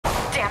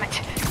Damn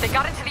it! They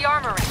got into the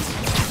armory.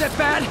 Is that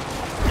bad?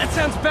 That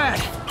sounds bad.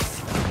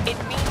 It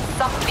means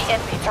some of the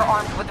inmates are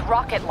armed with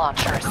rocket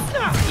launchers.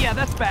 Yeah,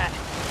 that's bad.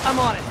 I'm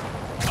on it.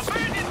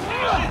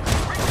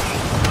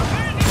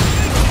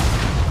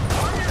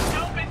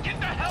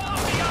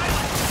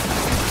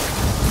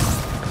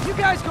 You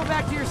guys go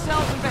back to your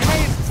cells and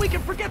behave. We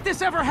can forget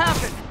this ever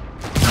happened.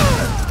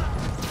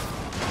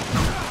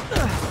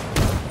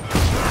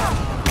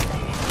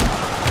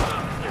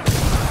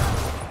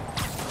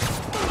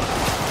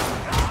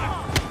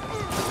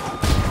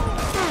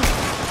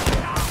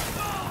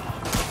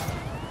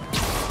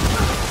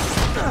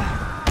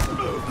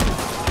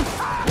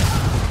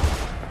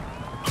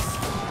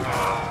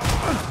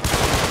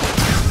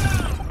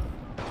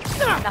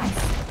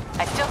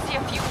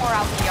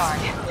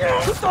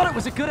 Who thought it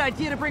was a good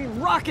idea to bring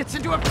rockets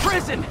into a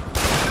prison?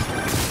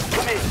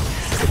 Come in.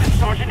 This is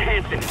Sergeant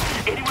Hansen.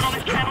 Anyone on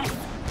this channel?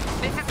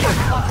 This is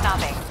Captain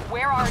Nave.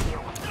 Where are you?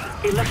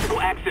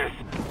 Electrical access.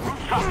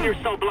 Rooftop near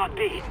cell block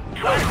D.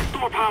 Try to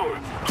restore power.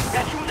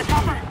 That you in the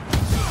chopper?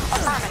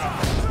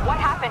 Affirmative. What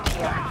happened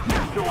here?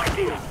 No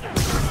idea.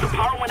 The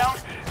power went out,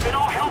 then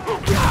all hell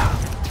broke loose.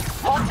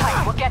 Hold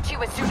tight. We'll get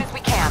you as soon as we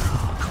can.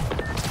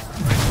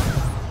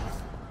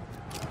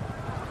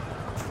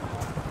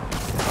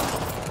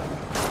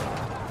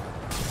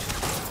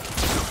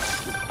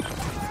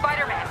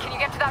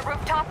 That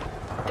rooftop?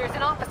 There's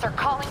an officer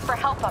calling for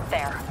help up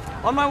there.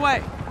 On my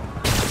way.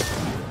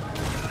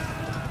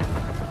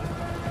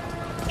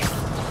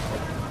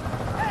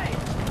 Hey!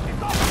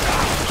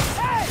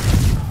 Hey!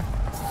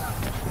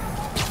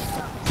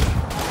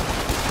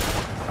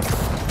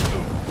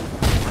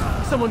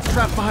 Someone's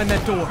trapped behind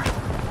that door.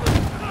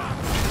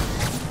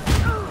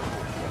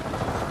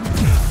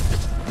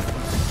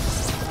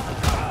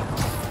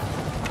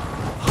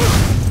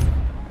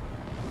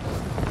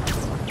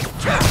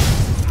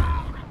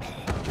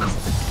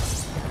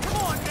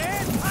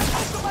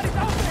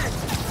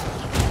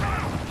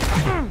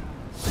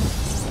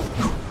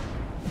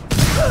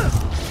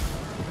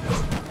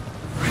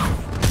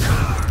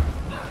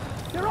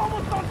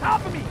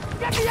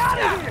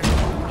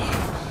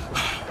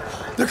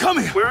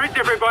 Where is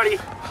everybody?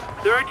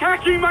 They're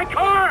attacking my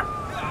car!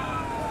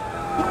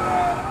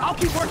 I'll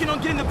keep working on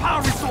getting the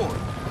power restored.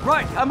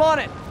 Right, I'm on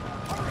it.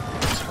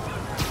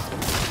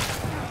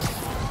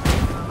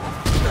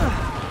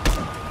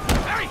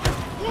 Hey!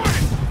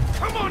 Warning!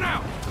 Come on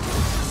out!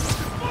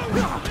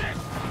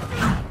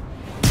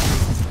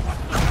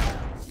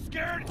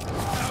 Scared?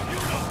 Now you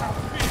know how to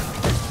feel.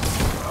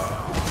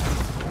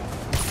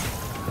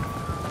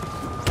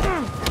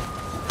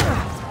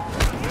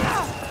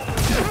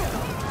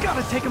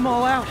 Gotta take them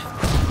all out.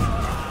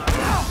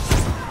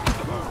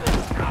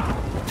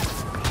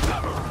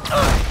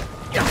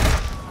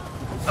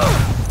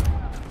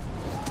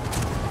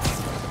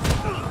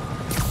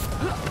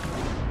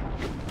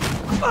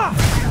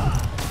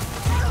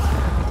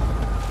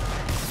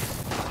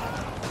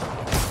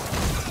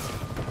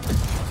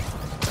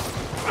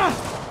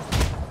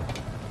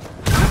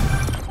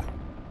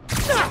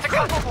 Just a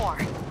couple more.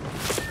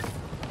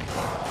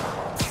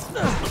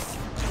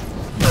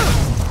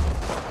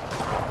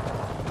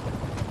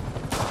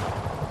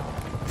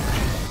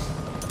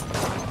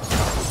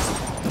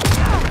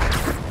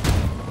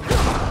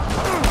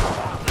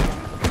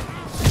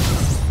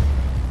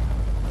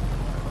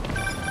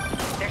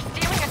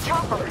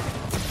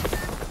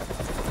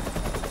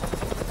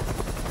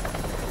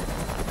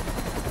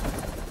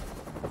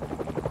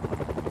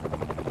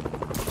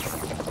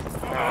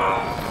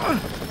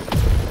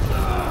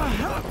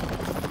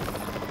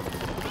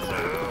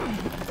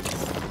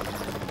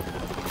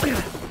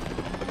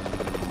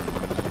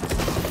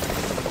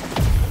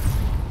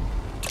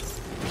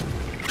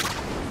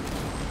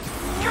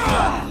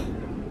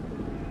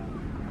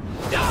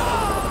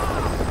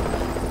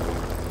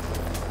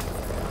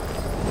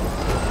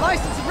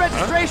 License and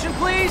registration,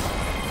 please!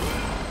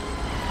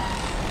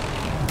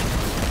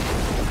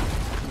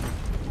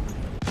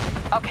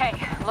 Okay,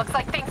 looks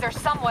like things are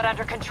somewhat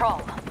under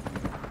control.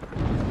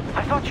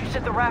 I thought you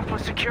said the raft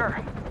was secure.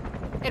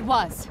 It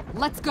was.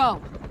 Let's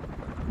go.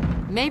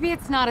 Maybe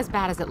it's not as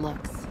bad as it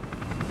looks.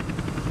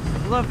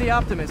 Love the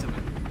optimism.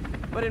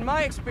 But in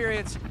my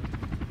experience,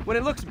 when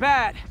it looks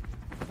bad,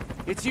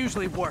 it's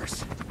usually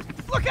worse.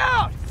 Look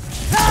out!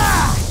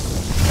 Ah!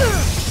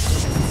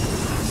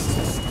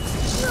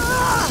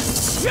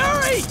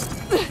 Yuri!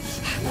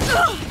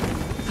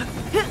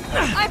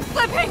 I'm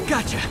slipping!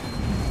 Gotcha.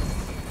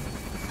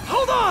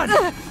 Hold on!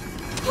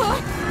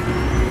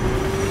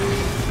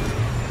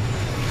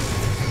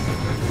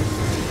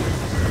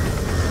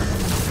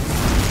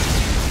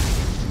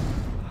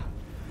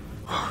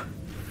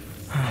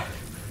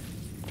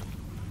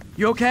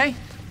 You okay?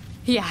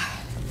 Yeah.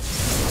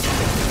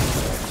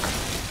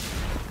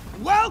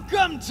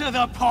 Welcome to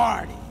the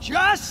party!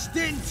 Just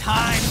in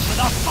time for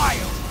the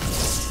fireworks!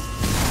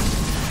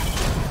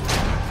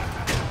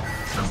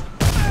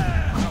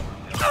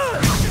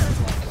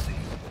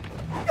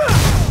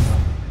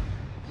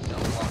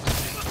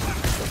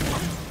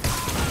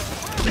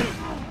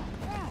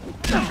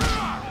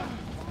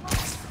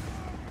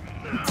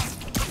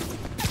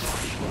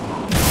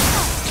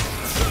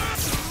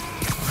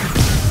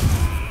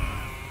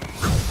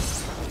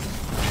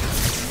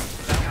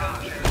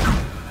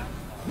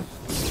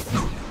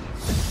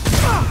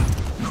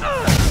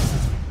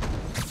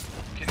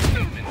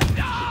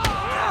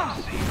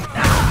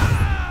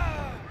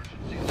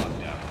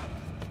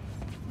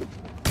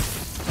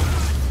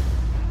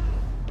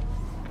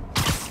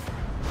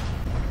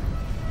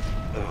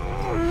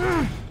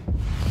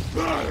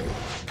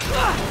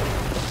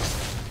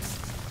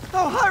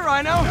 Oh, hi,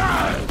 Rhino!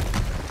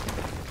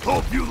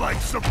 Hope you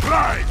like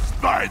surprise,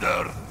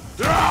 Spider!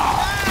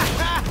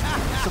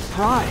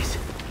 Surprise?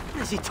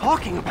 What is he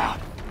talking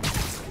about?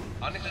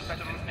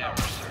 Unexpected error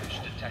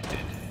surge detected.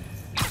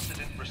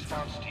 Incident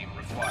response team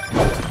required.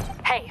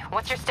 Hey,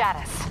 what's your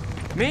status?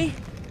 Me?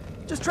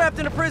 Just trapped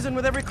in a prison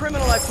with every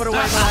criminal I put away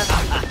last.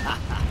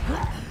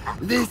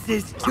 This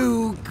is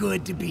too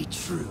good to be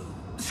true.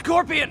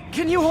 Scorpion,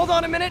 can you hold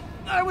on a minute?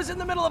 I was in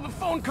the middle of a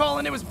phone call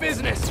and it was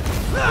business.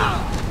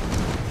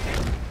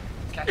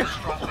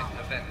 Catastrophic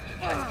event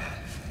detected.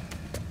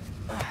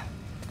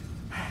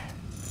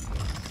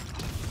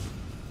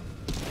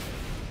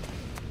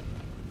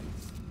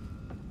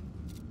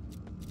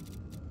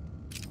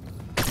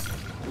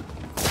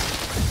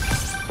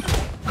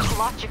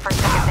 Lost you for a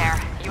second there.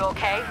 You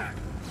okay?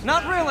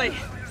 Not really.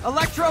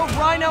 Electro,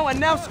 Rhino, and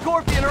now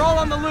Scorpion are all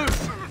on the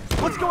loose.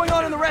 What's going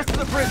on in the rest of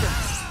the prison?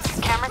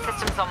 Camera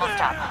system's almost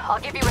up. I'll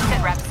give you a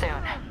sit rep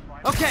soon.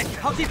 Okay,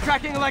 I'll keep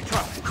tracking Electro.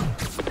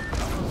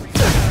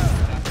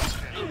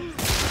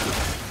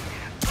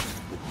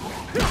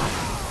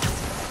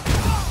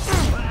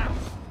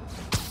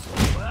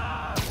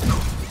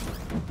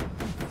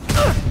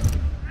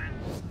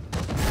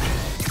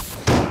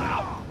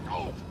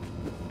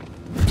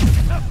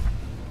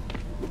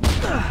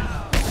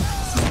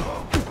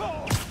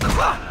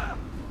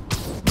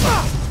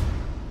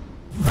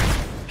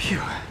 Phew.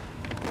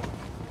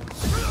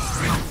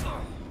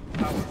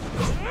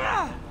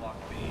 Block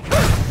B.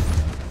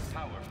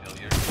 Power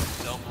failure.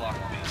 Cell block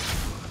B.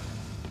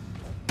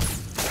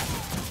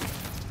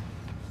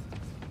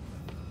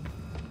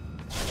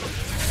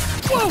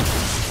 Whoa!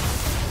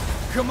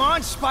 Come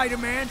on,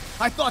 Spider-Man.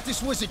 I thought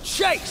this was a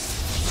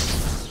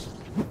chase.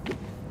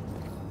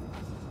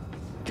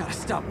 Gotta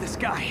stop this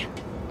guy.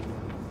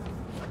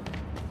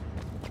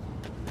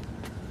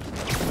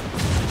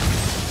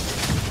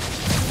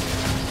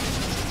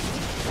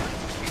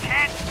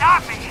 Can't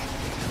stop me!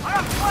 But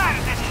I'm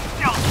glad that you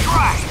still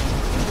try!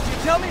 If you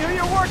tell me who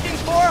you're working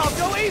for, I'll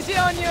go easy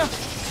on you.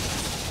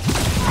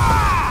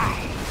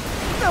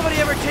 Nobody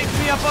ever takes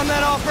me up on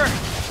that offer.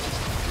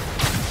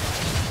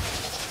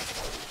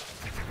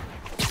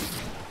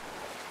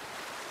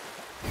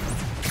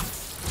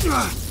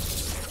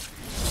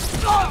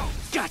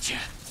 Gotcha.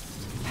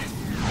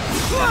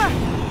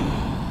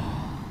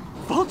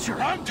 Vulture.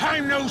 Long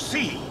time no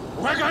see.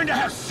 We're going to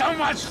have so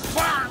much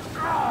fun!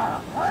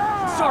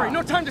 Sorry,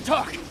 no time to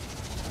talk.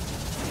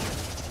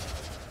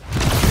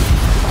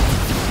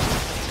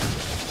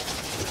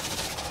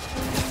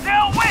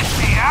 Still with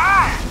me,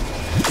 huh?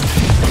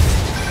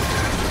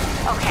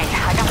 Okay,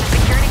 I got the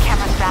security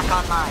cameras back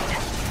online.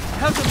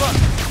 How's it look?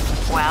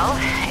 Well,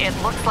 it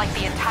looks like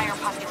the entire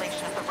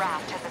population of the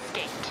raft has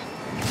escaped.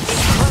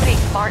 Including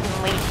Martin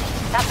Lee.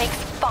 That makes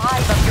 5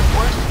 of your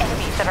worst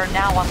enemies that are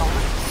now on the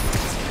loose.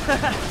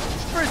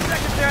 For a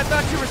second there, I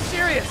thought you were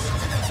serious.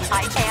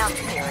 I am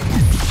serious.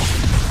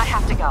 I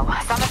have to go.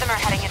 Some of them are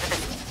heading into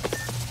this.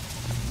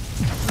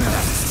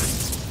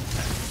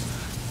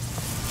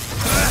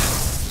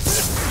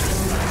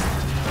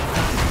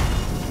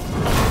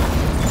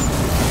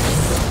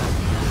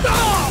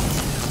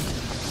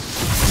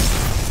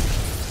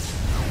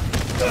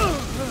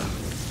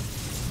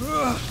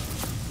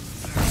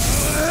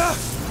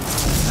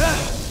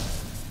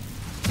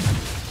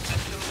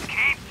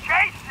 Keep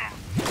chasing!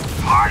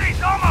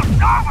 Party's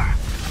almost over!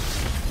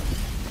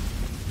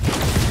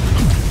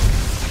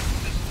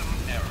 System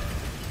error.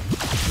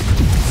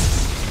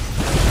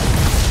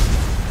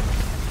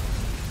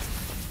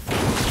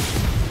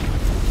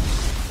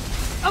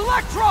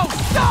 Electro,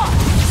 stop!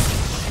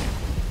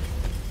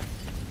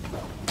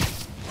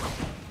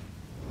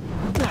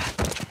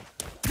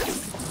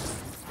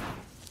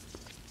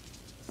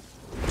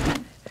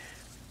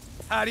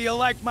 How do you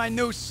like my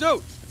new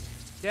suit?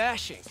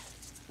 Dashing.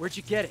 Where'd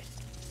you get it?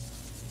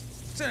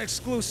 It's an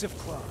exclusive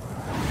club.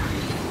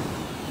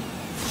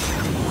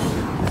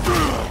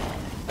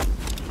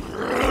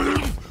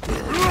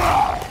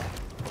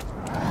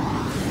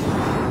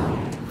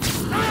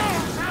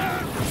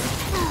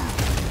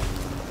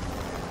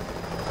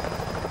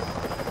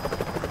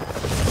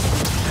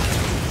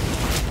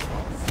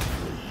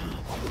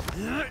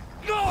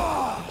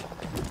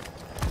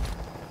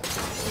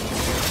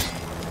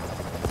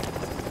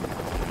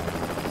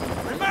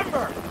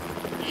 Remember,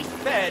 he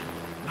said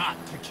not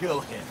to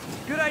kill him.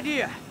 Good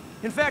idea.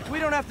 In fact, we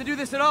don't have to do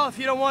this at all if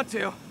you don't want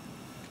to.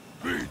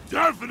 We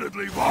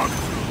definitely want to.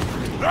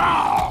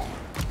 Now!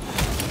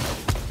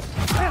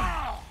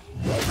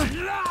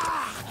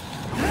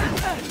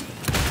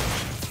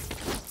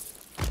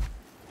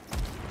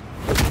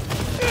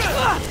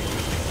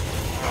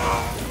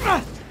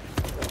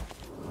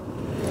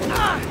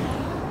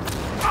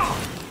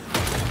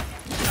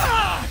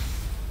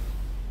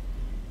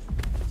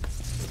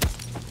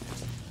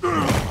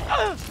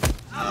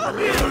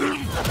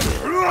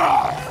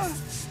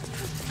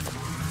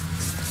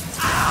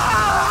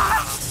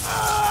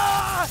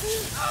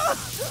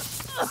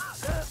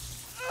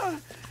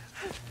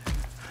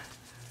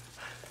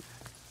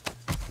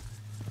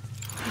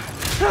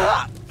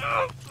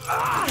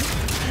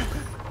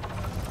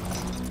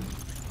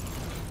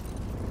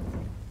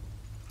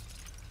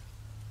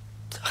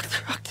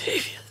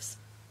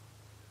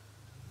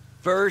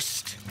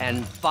 First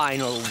and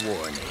final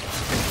warning.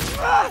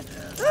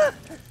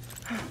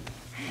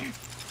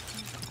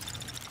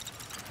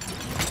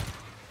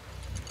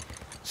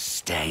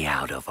 Stay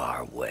out of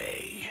our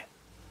way.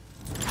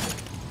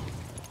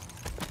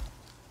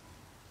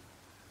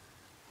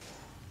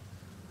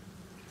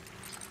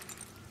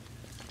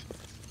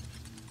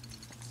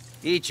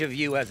 Each of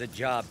you has a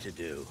job to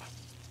do.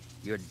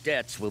 Your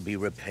debts will be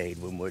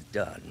repaid when we're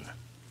done.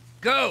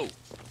 Go!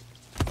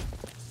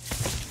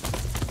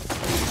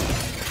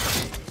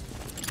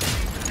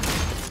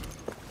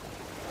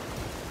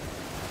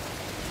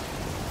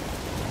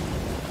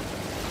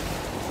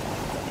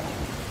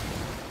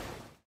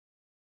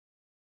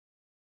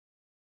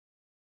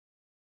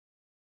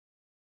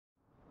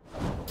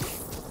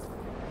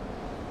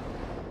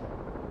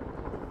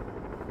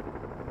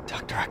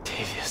 Dr.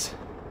 Octavius.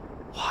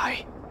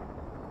 Why?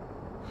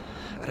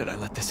 How did I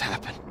let this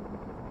happen?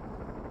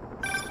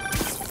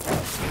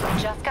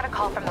 Just got a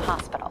call from the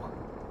hospital.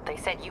 They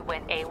said you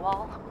went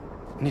AWOL.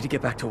 I need to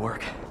get back to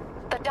work.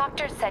 The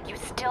doctor said you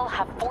still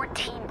have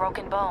 14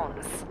 broken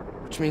bones.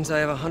 Which means I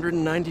have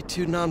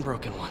 192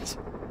 non-broken ones.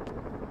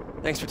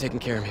 Thanks for taking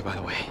care of me, by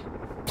the way.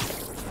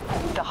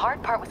 The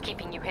hard part was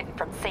keeping you hidden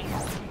from Satan.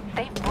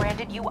 They've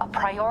branded you a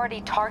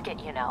priority target,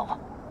 you know.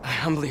 I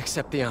humbly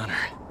accept the honor.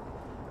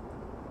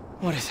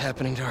 What is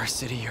happening to our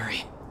city,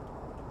 Yuri?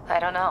 I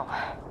don't know.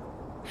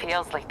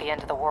 Feels like the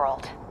end of the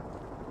world.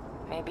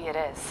 Maybe it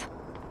is.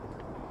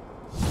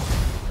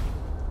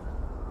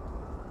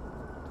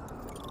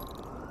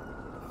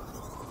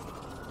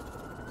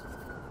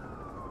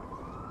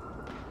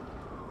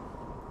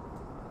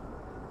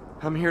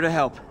 I'm here to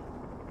help.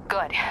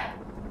 Good.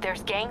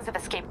 There's gangs of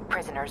escaped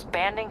prisoners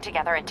banding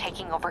together and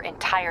taking over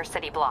entire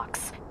city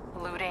blocks.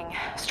 Looting,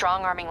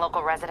 strong-arming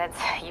local residents,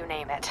 you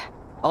name it.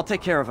 I'll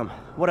take care of them.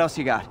 What else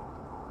you got?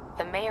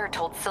 The mayor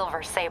told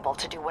Silver Sable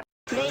to do what...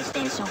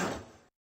 PlayStation